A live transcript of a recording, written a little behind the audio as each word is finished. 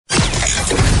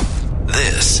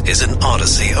This is an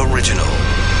Odyssey original.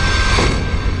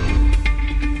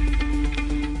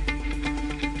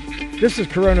 This is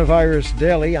Coronavirus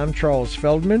Daily. I'm Charles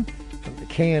Feldman from the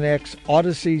KNX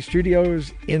Odyssey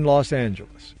Studios in Los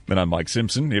Angeles. And I'm Mike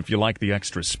Simpson. If you like the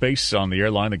extra space on the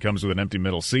airline that comes with an empty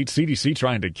middle seat, CDC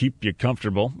trying to keep you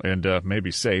comfortable and maybe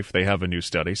safe. They have a new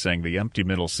study saying the empty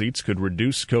middle seats could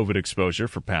reduce COVID exposure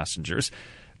for passengers.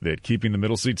 That keeping the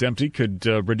middle seats empty could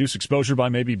reduce exposure by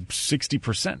maybe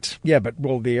 60%. Yeah, but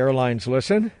will the airlines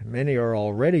listen? Many are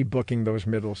already booking those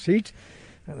middle seats,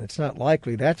 and it's not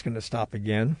likely that's going to stop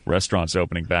again. Restaurants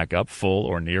opening back up, full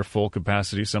or near full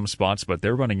capacity some spots, but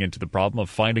they're running into the problem of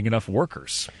finding enough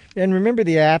workers. And remember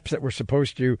the apps that were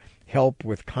supposed to help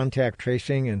with contact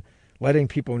tracing and letting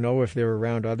people know if they're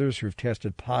around others who've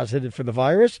tested positive for the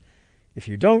virus? If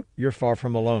you don't, you're far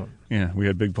from alone. Yeah, we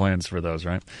had big plans for those,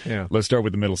 right? Yeah. Let's start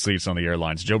with the middle seats on the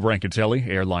airlines. Joe Brancatelli,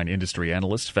 airline industry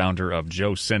analyst, founder of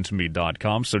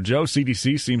JoeSentMe.com. So, Joe,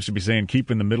 CDC seems to be saying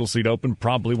keeping the middle seat open,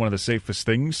 probably one of the safest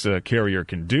things a carrier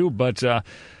can do, but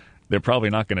they're probably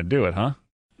not going to do it, huh?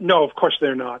 No, of course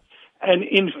they're not. And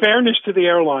in fairness to the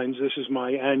airlines, this is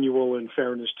my annual In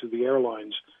Fairness to the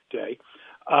Airlines Day.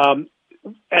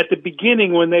 At the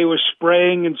beginning, when they were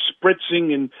spraying and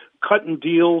spritzing and cutting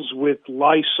deals with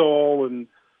Lysol and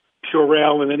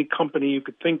Purell and any company you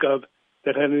could think of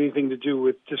that had anything to do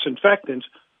with disinfectants,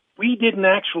 we didn't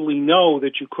actually know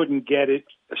that you couldn't get it.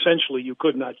 Essentially, you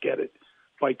could not get it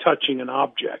by touching an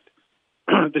object.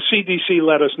 The CDC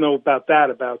let us know about that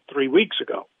about 3 weeks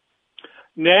ago.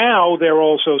 Now they're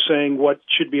also saying what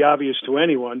should be obvious to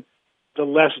anyone, the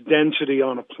less density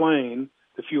on a plane,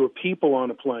 the fewer people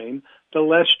on a plane, the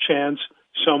less chance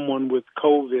someone with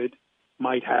COVID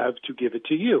might have to give it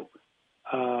to you.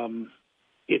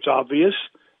 It's obvious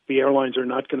the airlines are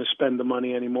not going to spend the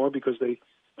money anymore because they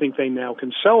think they now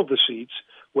can sell the seats,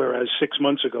 whereas 6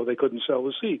 months ago they couldn't sell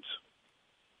the seats.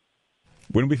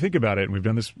 When we think about it, and we've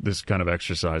done this kind of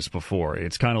exercise before,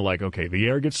 it's kind of like, okay, the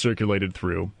air gets circulated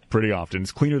through pretty often.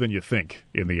 It's cleaner than you think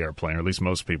in the airplane, or at least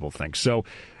most people think. So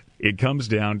it comes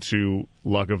down to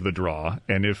luck of the draw,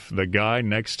 and if the guy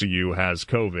next to you has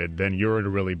COVID, then you're in a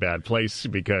really bad place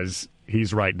because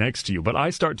he's right next to you. But I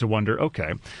start to wonder,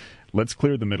 okay, let's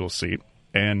clear the middle seat,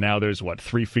 and now there's,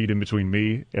 3 feet in between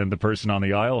me and the person on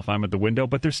the aisle if I'm at the window,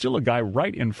 but there's still a guy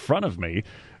right in front of me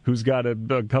who's got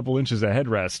a couple inches of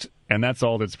headrest, and that's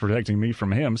all that's protecting me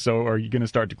from him. So are you going to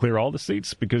start to clear all the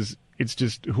seats? Because it's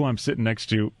just who I'm sitting next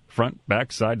to, front,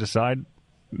 back, side to side,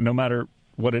 no matter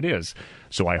what it is.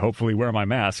 So I hopefully wear my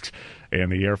masks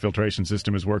and the air filtration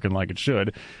system is working like it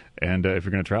should. And if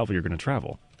you're going to travel, you're going to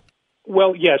travel.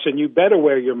 Well, yes, and you better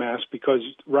wear your mask because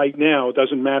right now it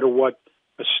doesn't matter what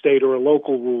a state or a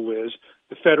local rule is.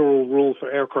 The federal rule for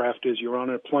aircraft is you're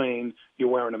on a plane, you're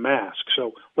wearing a mask.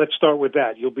 So let's start with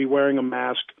that. You'll be wearing a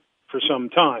mask for some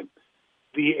time.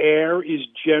 The air is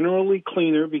generally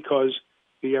cleaner because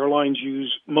the airlines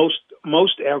use,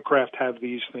 most aircraft have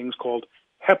these things called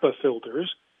HEPA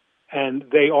filters, and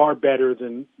they are better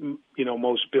than,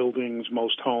 most buildings,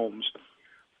 most homes.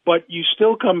 But you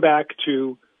still come back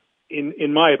to,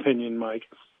 in my opinion, Mike,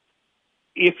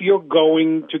 if you're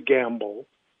going to gamble,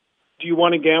 do you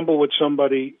want to gamble with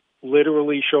somebody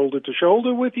literally shoulder to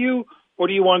shoulder with you, or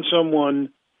do you want someone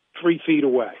 3 feet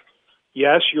away?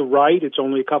 Yes, you're right. It's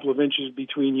only a couple of inches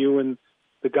between you and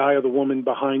the guy or the woman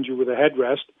behind you with a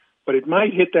headrest, but it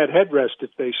might hit that headrest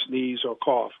if they sneeze or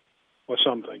cough or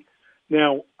something.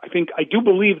 Now, I do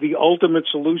believe the ultimate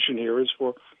solution here is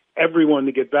for everyone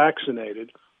to get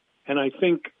vaccinated. And I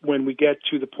think when we get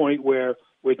to the point where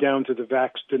we're down to the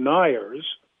vax deniers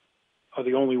are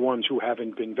the only ones who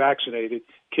haven't been vaccinated,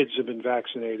 kids have been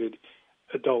vaccinated,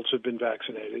 adults have been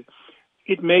vaccinated,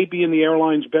 it may be in the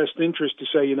airline's best interest to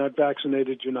say you're not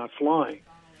vaccinated, you're not flying.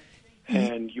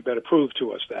 And you better prove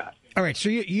to us that. All right, so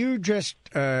you just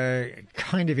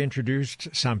kind of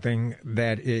introduced something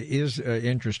that is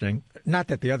interesting. Not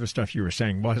that the other stuff you were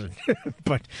saying wasn't,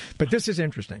 but this is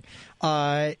interesting.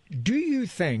 Do you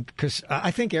think, because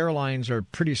I think airlines are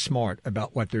pretty smart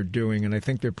about what they're doing, and I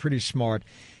think they're pretty smart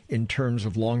in terms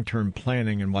of long-term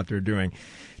planning and what they're doing.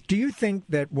 Do you think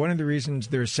that one of the reasons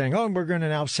they're saying, oh, we're going to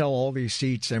now sell all these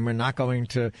seats and we're not going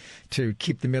to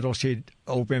keep the middle seat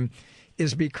open,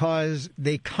 is because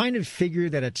they kind of figure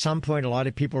that at some point a lot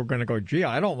of people are going to go, gee,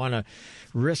 I don't want to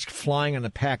risk flying on a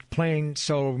packed plane,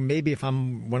 so maybe if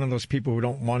I'm one of those people who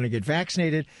don't want to get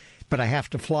vaccinated, but I have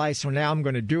to fly, so now I'm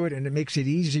going to do it, and it makes it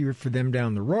easier for them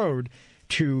down the road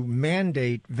to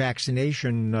mandate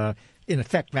vaccination, in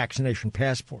effect, vaccination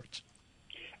passports?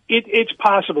 It's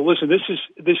possible. Listen,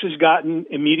 this has gotten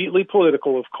immediately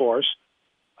political, of course.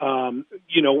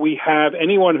 We have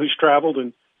anyone who's traveled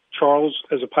and Charles,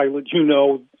 as a pilot, you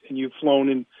know, and you've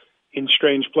flown in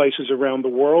strange places around the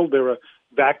world. There are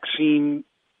vaccine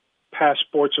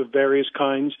passports of various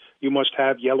kinds. You must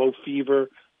have yellow fever,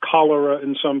 cholera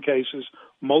in some cases.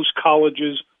 Most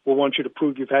colleges will want you to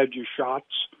prove you've had your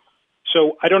shots.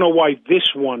 So I don't know why this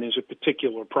one is a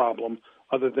particular problem,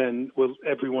 other than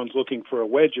everyone's looking for a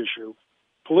wedge issue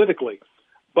politically.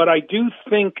 But I do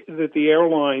think that the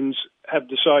airlines have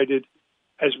decided,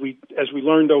 as we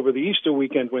learned over the Easter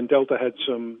weekend when Delta had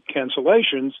some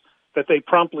cancellations, that they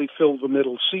promptly filled the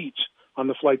middle seats on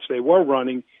the flights they were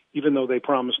running, even though they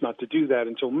promised not to do that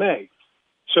until May.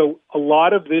 So a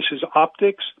lot of this is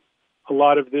optics. A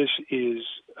lot of this is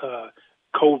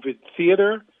COVID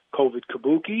theater, COVID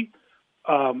kabuki.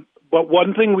 But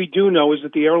one thing we do know is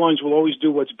that the airlines will always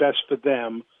do what's best for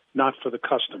them, not for the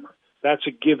customer. That's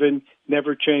a given,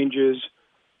 never changes.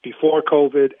 Before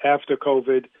COVID, after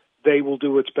COVID, they will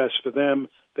do what's best for them.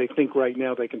 They think right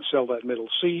now they can sell that middle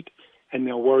seat, and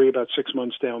they'll worry about 6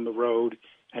 months down the road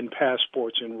and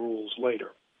passports and rules later.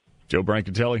 Joe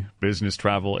Brancatelli, business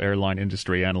travel airline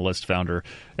industry analyst, founder,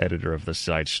 editor of the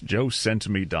site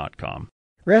joesentme.com.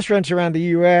 Restaurants around the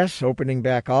U.S. opening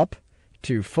back up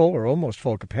to full or almost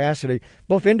full capacity,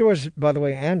 both indoors, by the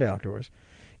way, and outdoors.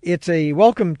 It's a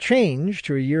welcome change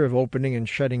to a year of opening and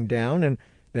shutting down and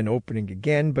then opening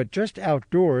again, but just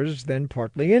outdoors, then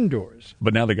partly indoors.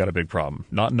 But now they got a big problem.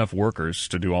 Not enough workers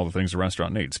to do all the things a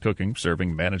restaurant needs. Cooking,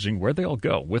 serving, managing, where'd they all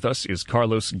go? With us is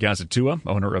Carlos Gazatua,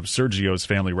 owner of Sergio's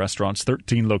Family Restaurants,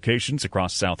 13 locations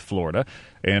across South Florida,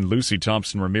 and Lucy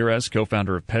Thompson Ramirez,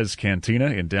 co-founder of Pez Cantina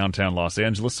in downtown Los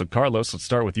Angeles. So, Carlos, let's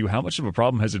start with you. How much of a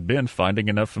problem has it been finding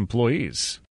enough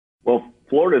employees? Well,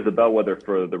 Florida is a bellwether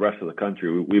for the rest of the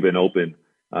country. We've been open,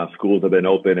 schools have been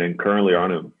open, and currently our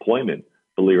unemployment,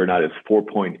 believe it or not, is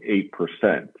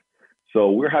 4.8%.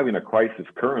 So we're having a crisis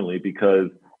currently because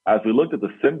as we looked at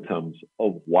the symptoms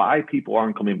of why people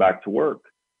aren't coming back to work,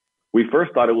 we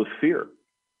first thought it was fear.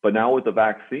 But now with the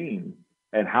vaccine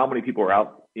and how many people are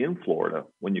out in Florida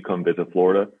when you come visit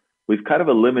Florida, we've kind of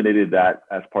eliminated that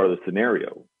as part of the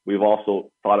scenario. We've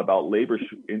also thought about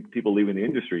people leaving the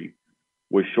industry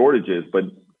with shortages, but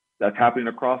that's happening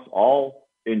across all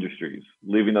industries,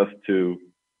 leaving us to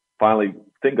finally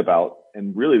think about,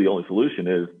 and really the only solution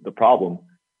is the problem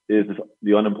is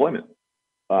the unemployment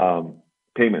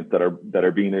payments that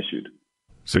are being issued.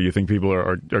 So you think people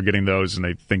are getting those and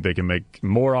they think they can make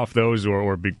more off those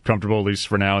or be comfortable at least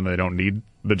for now and they don't need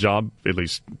the job, at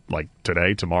least like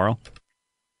today, tomorrow?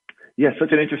 Yeah,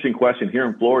 such an interesting question. Here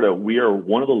in Florida, we are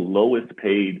one of the lowest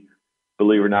paid,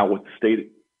 believe it or not, with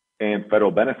state and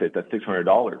federal benefits at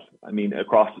 $600. I mean,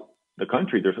 across the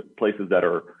country, there's places that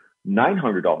are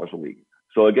 $900 a week.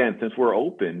 So again, since we're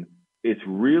open, it's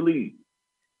really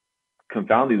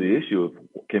confounding the issue of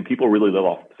can people really live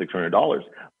off $600?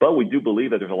 But we do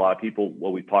believe that there's a lot of people,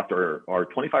 we talked to our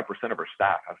 25% of our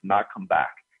staff have not come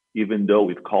back, even though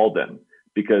we've called them,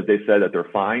 because they said that they're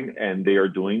fine and they are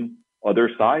doing other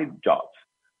side jobs.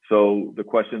 So the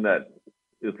question that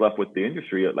is left with the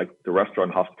industry, like the restaurant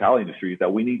and hospitality industry, is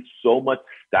that we need so much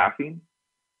staffing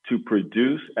to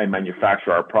produce and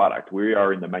manufacture our product. We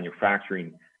are in the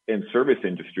manufacturing and service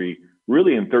industry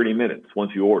really in 30 minutes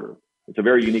once you order. It's a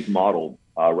very unique model,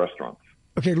 restaurants.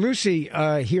 Okay, Lucy,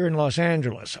 here in Los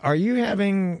Angeles, are you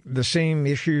having the same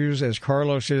issues as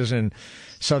Carlos is in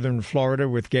southern Florida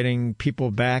with getting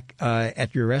people back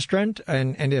at your restaurant?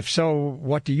 And if so,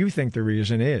 what do you think the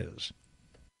reason is?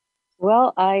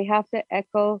 Well, I have to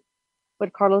echo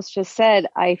what Carlos just said.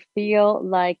 I feel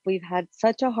like we've had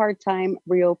such a hard time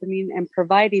reopening and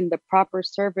providing the proper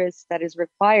service that is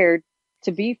required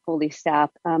to be fully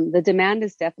staffed. The demand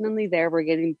is definitely there. We're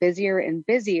getting busier and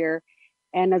busier.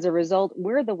 And as a result,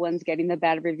 we're the ones getting the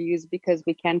bad reviews because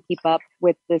we can't keep up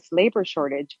with this labor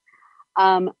shortage.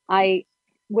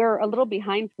 We're a little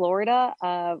behind Florida.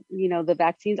 The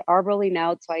vaccines are rolling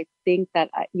out. So I think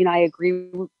that, I agree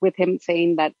with him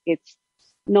saying that it's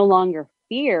no longer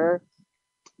fear.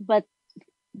 But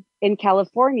in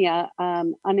California,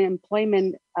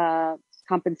 unemployment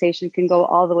compensation can go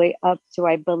all the way up to,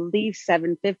 I believe,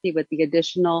 $750 with the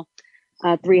additional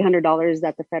 $300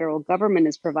 that the federal government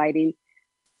is providing.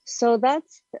 So that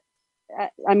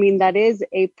is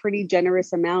a pretty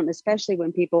generous amount, especially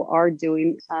when people are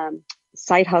doing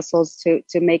side hustles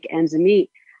to make ends meet.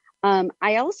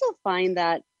 I also find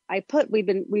that we've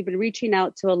been reaching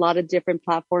out to a lot of different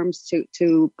platforms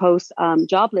to post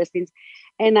job listings,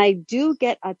 and I do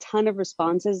get a ton of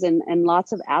responses and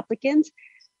lots of applicants.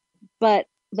 But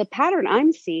the pattern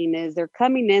I'm seeing is they're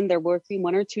coming in, they're working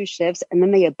 1 or 2 shifts, and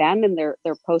then they abandon their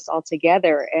posts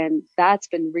altogether, and that's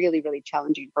been really, really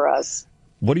challenging for us.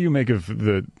 What do you make of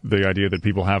the idea that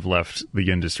people have left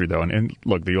the industry, though? And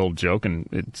look, the old joke, and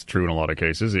it's true in a lot of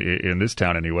cases, in this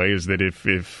town anyway, is that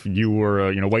if you were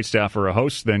a wait staff or a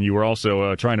host, then you were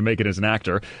also trying to make it as an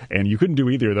actor, and you couldn't do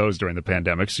either of those during the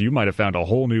pandemic, so you might have found a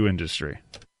whole new industry.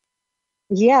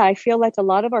 Yeah, I feel like a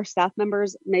lot of our staff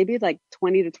members, maybe like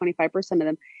 20 to 25%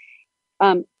 of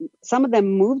them, some of them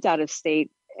moved out of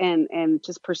state and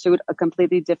just pursued a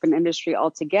completely different industry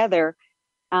altogether.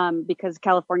 Because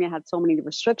California had so many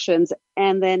restrictions.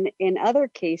 And then in other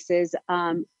cases,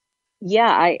 I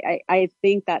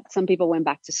think that some people went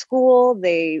back to school.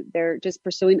 They're just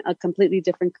pursuing a completely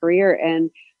different career,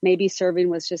 and maybe serving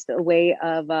was just a way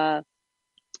of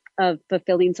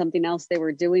fulfilling something else they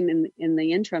were doing in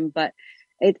the interim. But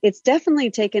it's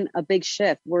definitely taken a big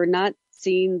shift. We're not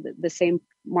seeing the same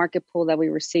market pool that we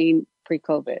were seeing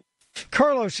pre-COVID.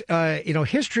 Carlos,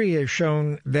 history has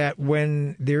shown that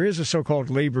when there is a so-called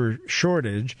labor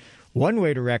shortage, one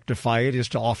way to rectify it is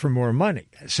to offer more money.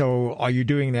 So are you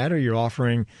doing that? Are you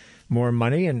offering more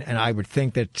money? And I would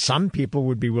think that some people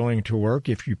would be willing to work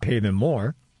if you pay them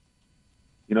more.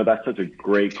 That's such a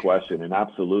great question. And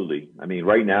absolutely. I mean,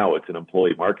 right now it's an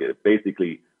employee market. It's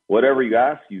basically whatever you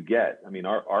ask, you get. I mean,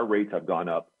 our rates have gone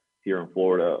up here in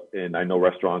Florida, and I know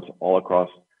restaurants all across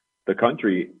the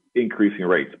country increasing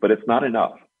rates, but it's not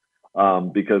enough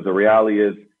because the reality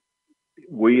is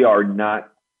we are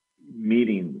not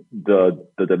meeting the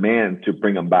demand to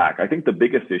bring them back. I think the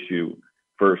biggest issue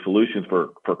for solutions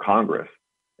for Congress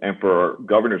and for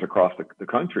governors across the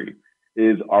country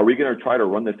is, are we going to try to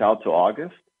run this out to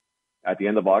August, at the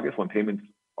end of August when payments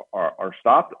are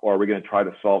stopped, or are we going to try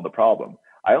to solve the problem?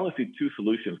 I only see two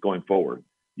solutions going forward.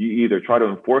 You either try to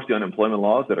enforce the unemployment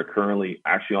laws that are currently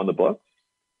actually on the books,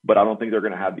 but I don't think they're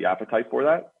going to have the appetite for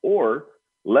that, or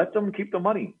let them keep the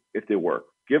money if they work.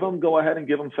 Go ahead and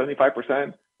give them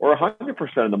 75% or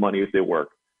 100% of the money if they work.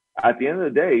 At the end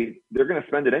of the day, they're going to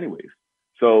spend it anyways.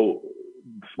 So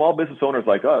small business owners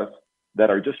like us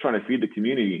that are just trying to feed the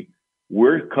community,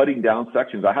 we're cutting down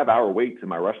sections. I have hour waits in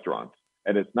my restaurants,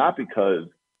 and it's not because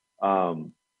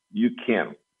you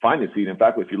can't find a seat. In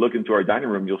fact, if you look into our dining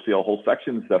room, you'll see a whole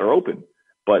sections that are open,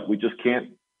 but we just can't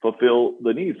fulfill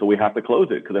the need. So we have to close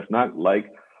it, because it's not like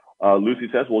Lucy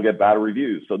says, we'll get bad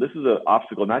reviews. So this is an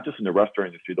obstacle, not just in the restaurant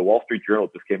industry. The Wall Street Journal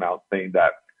just came out saying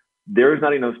that there is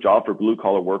not enough job for blue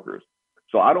collar workers.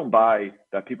 So I don't buy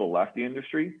that people left the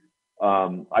industry.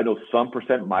 I know some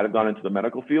percent might have gone into the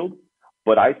medical field,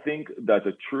 but I think that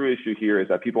the true issue here is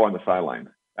that people are on the sidelines,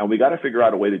 and we got to figure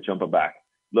out a way to jump them back.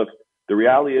 Look, the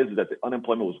reality is that the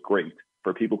unemployment was great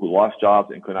for people who lost jobs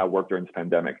and could not work during this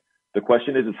pandemic. The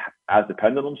question is as the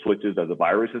pendulum switches, as the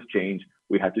virus has changed,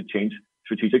 we had to change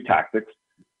strategic tactics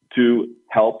to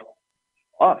help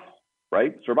us,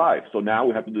 right, survive. So now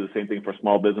we have to do the same thing for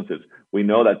small businesses. We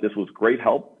know that this was great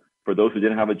help for those who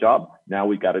didn't have a job. Now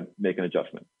we got to make an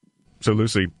adjustment. So,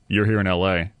 Lucy, you're here in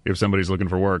L.A. If somebody's looking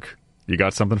for work, you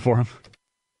got something for them?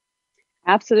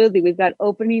 Absolutely. We've got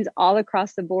openings all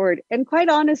across the board. And quite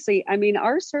honestly, I mean,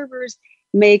 our servers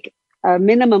make a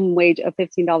minimum wage of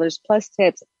 $15 plus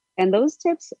tips. And those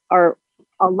tips are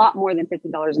a lot more than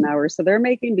 $50 an hour. So they're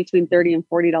making between $30 and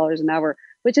 $40 an hour,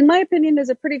 which in my opinion is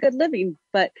a pretty good living.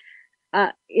 But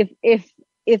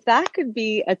if that could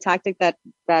be a tactic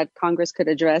that Congress could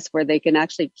address, where they can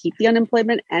actually keep the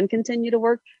unemployment and continue to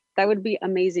work, that would be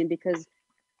amazing, because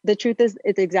the truth is,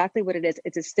 it's exactly what it is.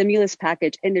 It's a stimulus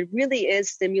package, and it really is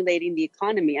stimulating the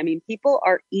economy. I mean, people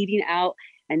are eating out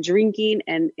and drinking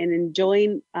and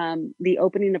enjoying the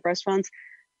opening of restaurants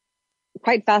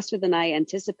quite faster than I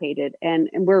anticipated. And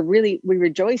we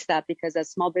rejoice that, because as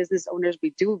small business owners,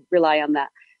 we do rely on that.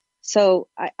 So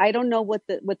I don't know what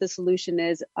the solution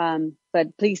is,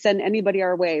 but please send anybody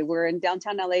our way. We're in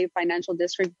downtown LA, Financial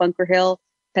District, Bunker Hill,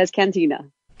 Pez Cantina.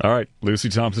 All right. Lucy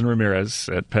Thompson Ramirez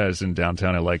at Pez in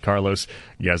downtown L.A. Carlos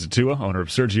Yazatua, owner of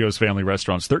Sergio's Family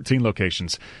Restaurants, 13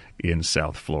 locations in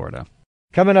South Florida.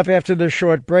 Coming up after this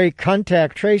short break,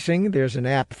 contact tracing. There's an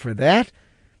app for that,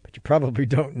 but you probably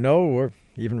don't know or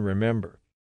even remember.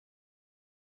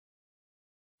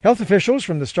 Health officials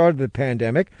from the start of the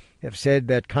pandemic have said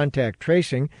that contact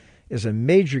tracing is a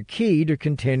major key to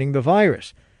containing the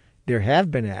virus. There have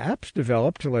been apps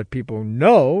developed to let people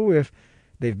know if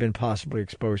they've been possibly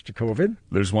exposed to COVID.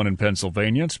 There's one in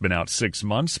Pennsylvania. It's been out 6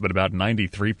 months, but about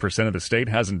 93% of the state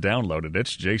hasn't downloaded it.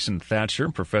 Jason Thatcher,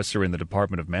 professor in the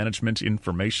Department of Management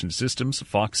Information Systems,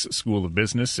 Fox School of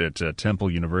Business at Temple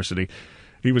University.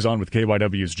 He was on with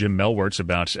KYW's Jim Melwertz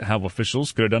about how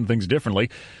officials could have done things differently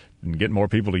and get more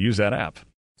people to use that app.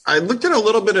 I looked at a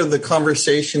little bit of the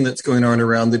conversation that's going on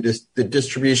around the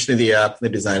distribution of the app, the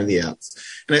design of the apps.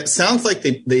 And it sounds like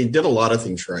they did a lot of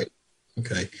things right.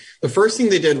 Okay. The first thing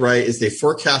they did right is they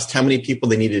forecast how many people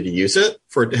they needed to use it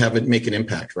for it to have it make an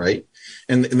impact, right?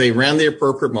 And they ran the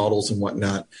appropriate models and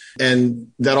whatnot.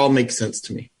 And that all makes sense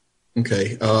to me.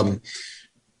 Okay.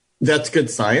 That's good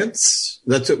science.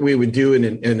 That's what we would do in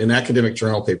an academic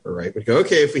journal paper, right? We'd go,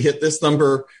 okay, if we hit this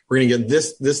number, we're going to get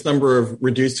this number of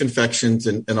reduced infections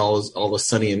and all is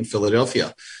sunny in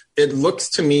Philadelphia. It looks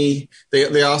to me,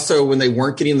 they also, when they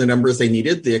weren't getting the numbers they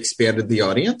needed, they expanded the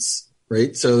audience.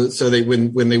 Right. So they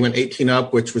when they went 18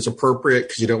 up, which was appropriate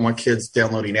because you don't want kids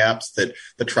downloading apps that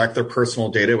track their personal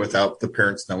data without the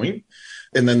parents knowing.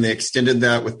 And then they extended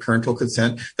that with parental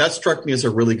consent. That struck me as a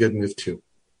really good move, too.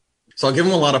 So I'll give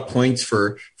them a lot of points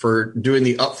for doing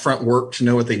the upfront work to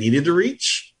know what they needed to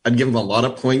reach. I'd give them a lot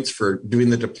of points for doing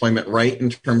the deployment right in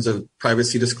terms of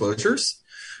privacy disclosures.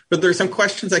 But there's some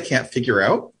questions I can't figure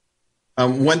out.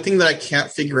 One thing that I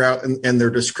can't figure out in their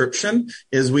description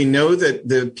is we know that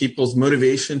the people's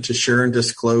motivation to share and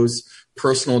disclose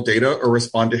personal data or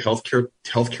respond to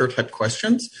healthcare type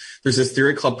questions. There's this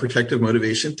theory called protective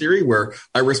motivation theory where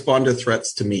I respond to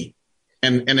threats to me.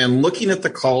 And in looking at the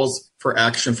calls for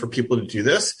action for people to do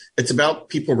this, it's about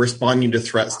people responding to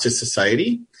threats to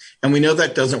society. And we know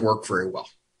that doesn't work very well.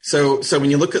 So when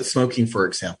you look at smoking, for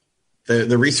example,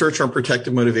 the research on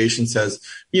protective motivation says,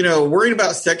 worrying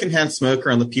about secondhand smoke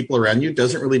around the people around you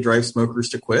doesn't really drive smokers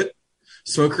to quit.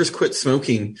 Smokers quit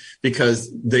smoking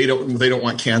because they don't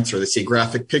want cancer. They see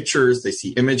graphic pictures, they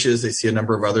see images, they see a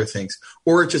number of other things,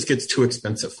 or it just gets too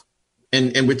expensive.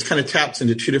 And which kind of taps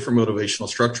into two different motivational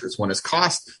structures. One is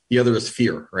cost, the other is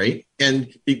fear, right?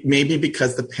 And maybe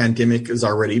because the pandemic is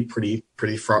already pretty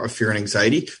fraught with fear and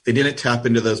anxiety, they didn't tap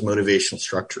into those motivational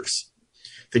structures.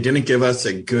 They didn't give us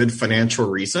a good financial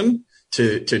reason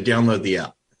to download the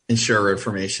app and share our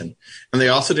information. And they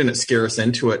also didn't scare us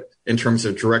into it in terms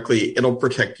of directly, it'll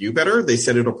protect you better. They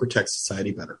said it'll protect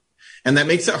society better. And that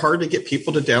makes it hard to get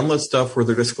people to download stuff where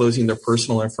they're disclosing their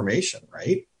personal information,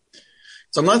 right?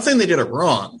 So I'm not saying they did it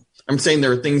wrong. I'm saying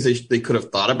there are things they could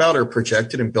have thought about or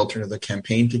projected and built into the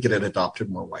campaign to get it adopted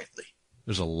more widely.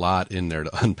 There's a lot in there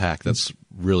to unpack. That's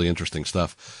really interesting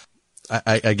stuff.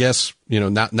 I guess,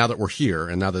 now that we're here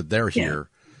and now that they're here,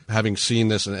 having seen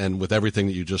this and with everything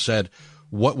that you just said,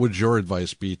 what would your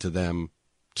advice be to them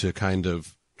to kind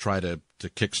of try to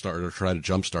kickstart or try to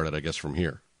jumpstart it, I guess, from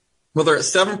here? Well, they're at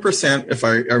 7%. If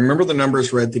I remember the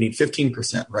numbers read, they need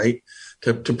 15%, right?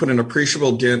 To put an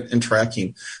appreciable dent in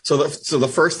tracking. So the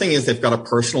first thing is they've got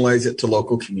to personalize it to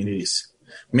local communities.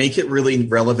 Make it really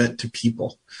relevant to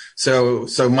people. So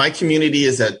my community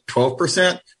is at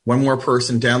 12%. One more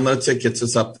person downloads it, gets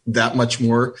us up that much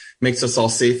more, makes us all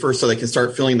safer so they can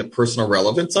start feeling the personal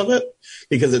relevance of it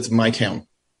because it's my town,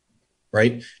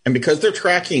 right? And because they're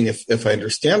tracking, if I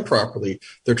understand properly,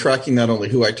 they're tracking not only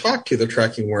who I talk to, they're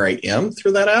tracking where I am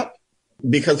through that app.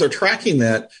 Because they're tracking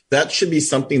that should be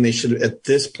something they should, at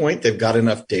this point, they've got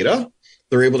enough data.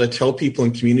 They're able to tell people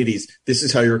in communities, this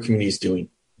is how your community is doing.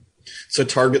 So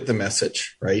target the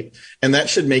message, right? And that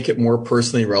should make it more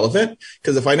personally relevant.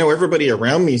 Because if I know everybody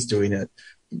around me is doing it,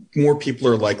 more people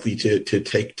are likely to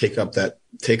take up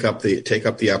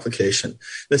the application.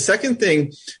 The second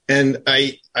thing, and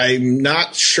I'm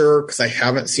not sure because I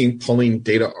haven't seen polling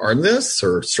data on this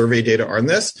or survey data on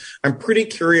this. I'm pretty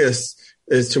curious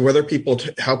as to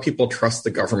how people trust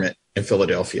the government in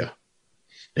Philadelphia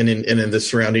and in the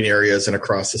surrounding areas and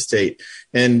across the state.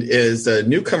 And as a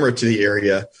newcomer to the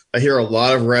area, I hear a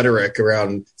lot of rhetoric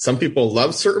around some people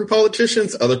love certain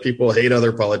politicians, other people hate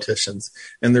other politicians.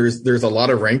 And there's a lot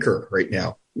of rancor right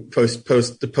now post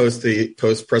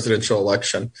presidential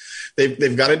election.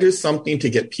 They've got to do something to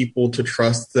get people to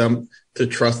trust them, to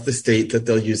trust the state that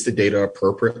they'll use the data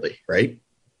appropriately, right?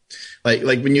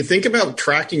 Like when you think about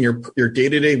tracking your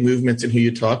day-to-day movements and who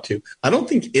you talk to, I don't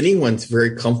think anyone's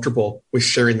very comfortable with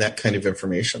sharing that kind of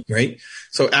information, right?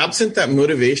 So absent that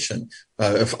motivation,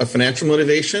 a financial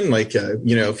motivation, like,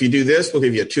 if you do this, we'll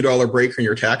give you a $2 break on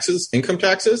your taxes, income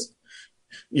taxes,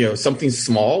 something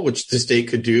small, which the state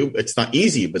could do. It's not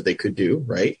easy, but they could do,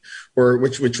 right? Or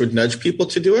which would nudge people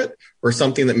to do it, or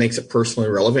something that makes it personally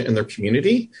relevant in their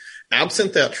community.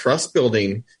 Absent that trust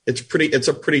building, it's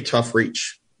a pretty tough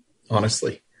reach.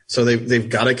 Honestly. So they've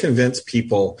got to convince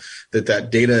people that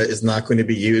data is not going to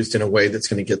be used in a way that's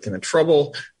going to get them in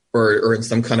trouble or in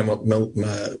some kind of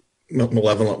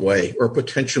malevolent way or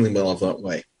potentially malevolent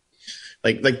way.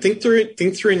 Like think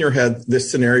through in your head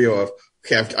this scenario of,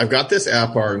 okay, I've got this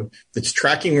app on, it's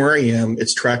tracking where I am,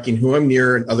 it's tracking who I'm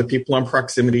near and other people in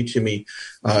proximity to me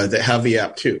that have the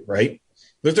app too, right?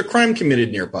 There's a crime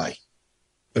committed nearby.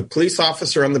 A police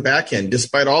officer on the back end,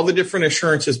 despite all the different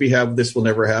assurances we have, this will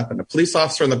never happen. A police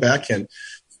officer on the back end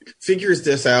figures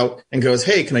this out and goes,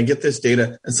 hey, can I get this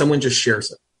data? And someone just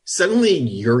shares it. Suddenly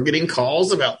you're getting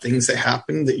calls about things that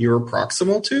happened that you were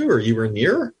proximal to or you were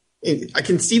near. I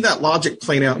can see that logic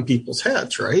playing out in people's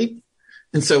heads, right?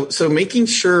 And so making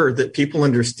sure that people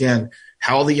understand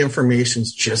how the information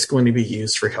is just going to be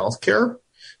used for healthcare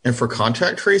and for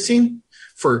contact tracing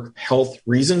for health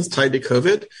reasons tied to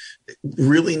COVID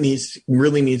really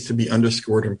needs to be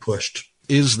underscored and pushed.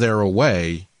 Is there a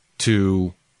way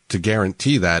to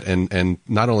guarantee that, and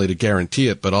not only to guarantee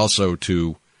it, but also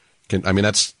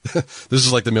that's this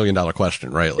is like the $1 million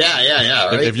question, right? Like, yeah.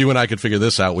 Right? If you and I could figure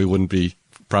this out, we wouldn't be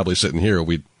probably sitting here.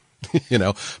 We'd,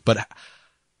 but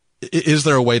is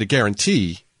there a way to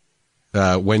guarantee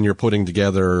when you're putting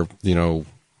together, an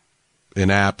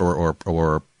app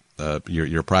or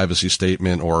your privacy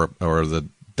statement or the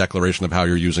declaration of how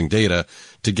you're using data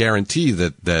to guarantee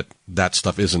that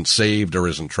stuff isn't saved or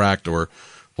isn't tracked, or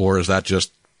is that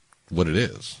just what it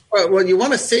is? Well, you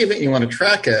want to save it and you want to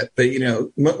track it, but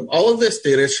all of this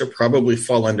data should probably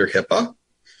fall under HIPAA,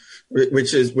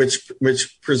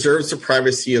 which preserves the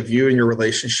privacy of you and your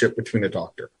relationship between a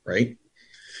doctor, right?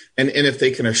 And if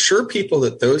they can assure people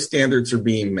that those standards are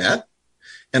being met,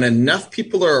 and enough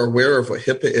people are aware of what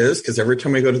HIPAA is, because every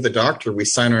time we go to the doctor, we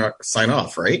sign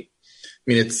off, right? I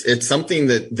mean, it's something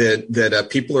that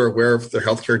people are aware of their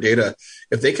healthcare data.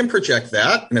 If they can project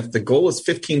that, and if the goal is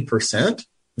 15%,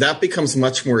 that becomes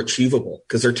much more achievable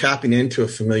because they're tapping into a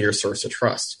familiar source of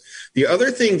trust. The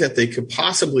other thing that they could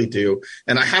possibly do,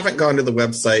 and I haven't gone to the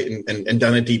website and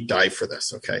done a deep dive for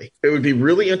this, okay? It would be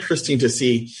really interesting to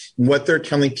see what they're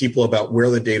telling people about where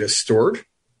the data is stored,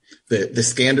 the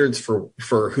standards for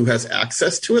who has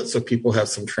access to it, so people have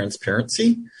some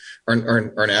transparency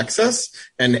or an access,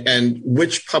 and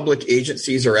which public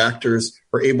agencies or actors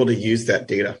are able to use that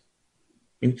data.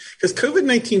 Because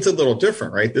COVID-19 is a little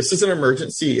different, right? This is an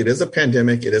emergency. It is a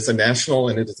pandemic. It is a national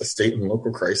and it is a state and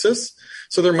local crisis.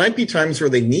 So there might be times where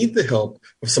they need the help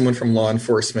of someone from law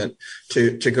enforcement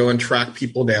to go and track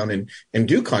people down and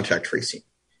do contact tracing,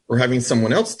 or having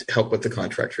someone else help with the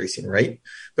contact tracing, right?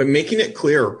 But making it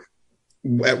clear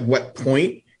at what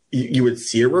point you would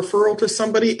see a referral to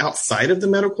somebody outside of the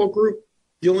medical group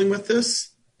dealing with this,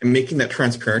 and making that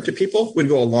transparent to people would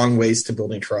go a long ways to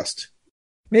building trust.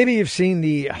 Maybe you've seen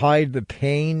the Hide the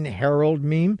Pain Herald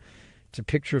meme. It's a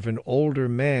picture of an older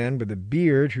man with a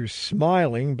beard who's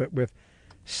smiling, but with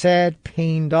sad,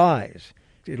 pained eyes.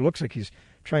 It looks like he's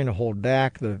trying to hold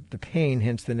back the pain,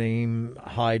 hence the name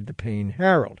Hide the Pain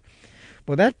Herald.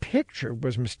 Well, that picture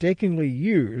was mistakenly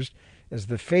used as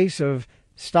the face of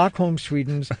Stockholm,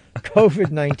 Sweden's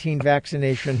COVID-19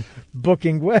 vaccination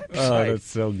booking website. Oh, that's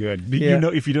so good. Yeah.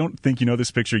 If you don't think you know this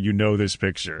picture, you know this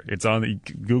picture. It's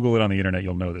Google it on the internet.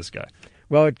 You'll know this guy.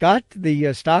 Well, it got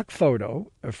the stock photo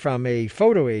from a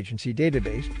photo agency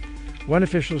database. One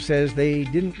official says they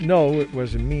didn't know it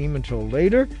was a meme until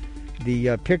later.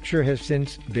 The picture has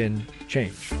since been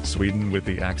changed. Sweden with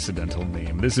the accidental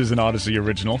meme. This is an Odyssey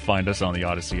original. Find us on the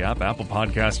Odyssey app, Apple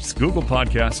Podcasts, Google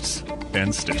Podcasts,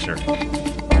 and Stitcher.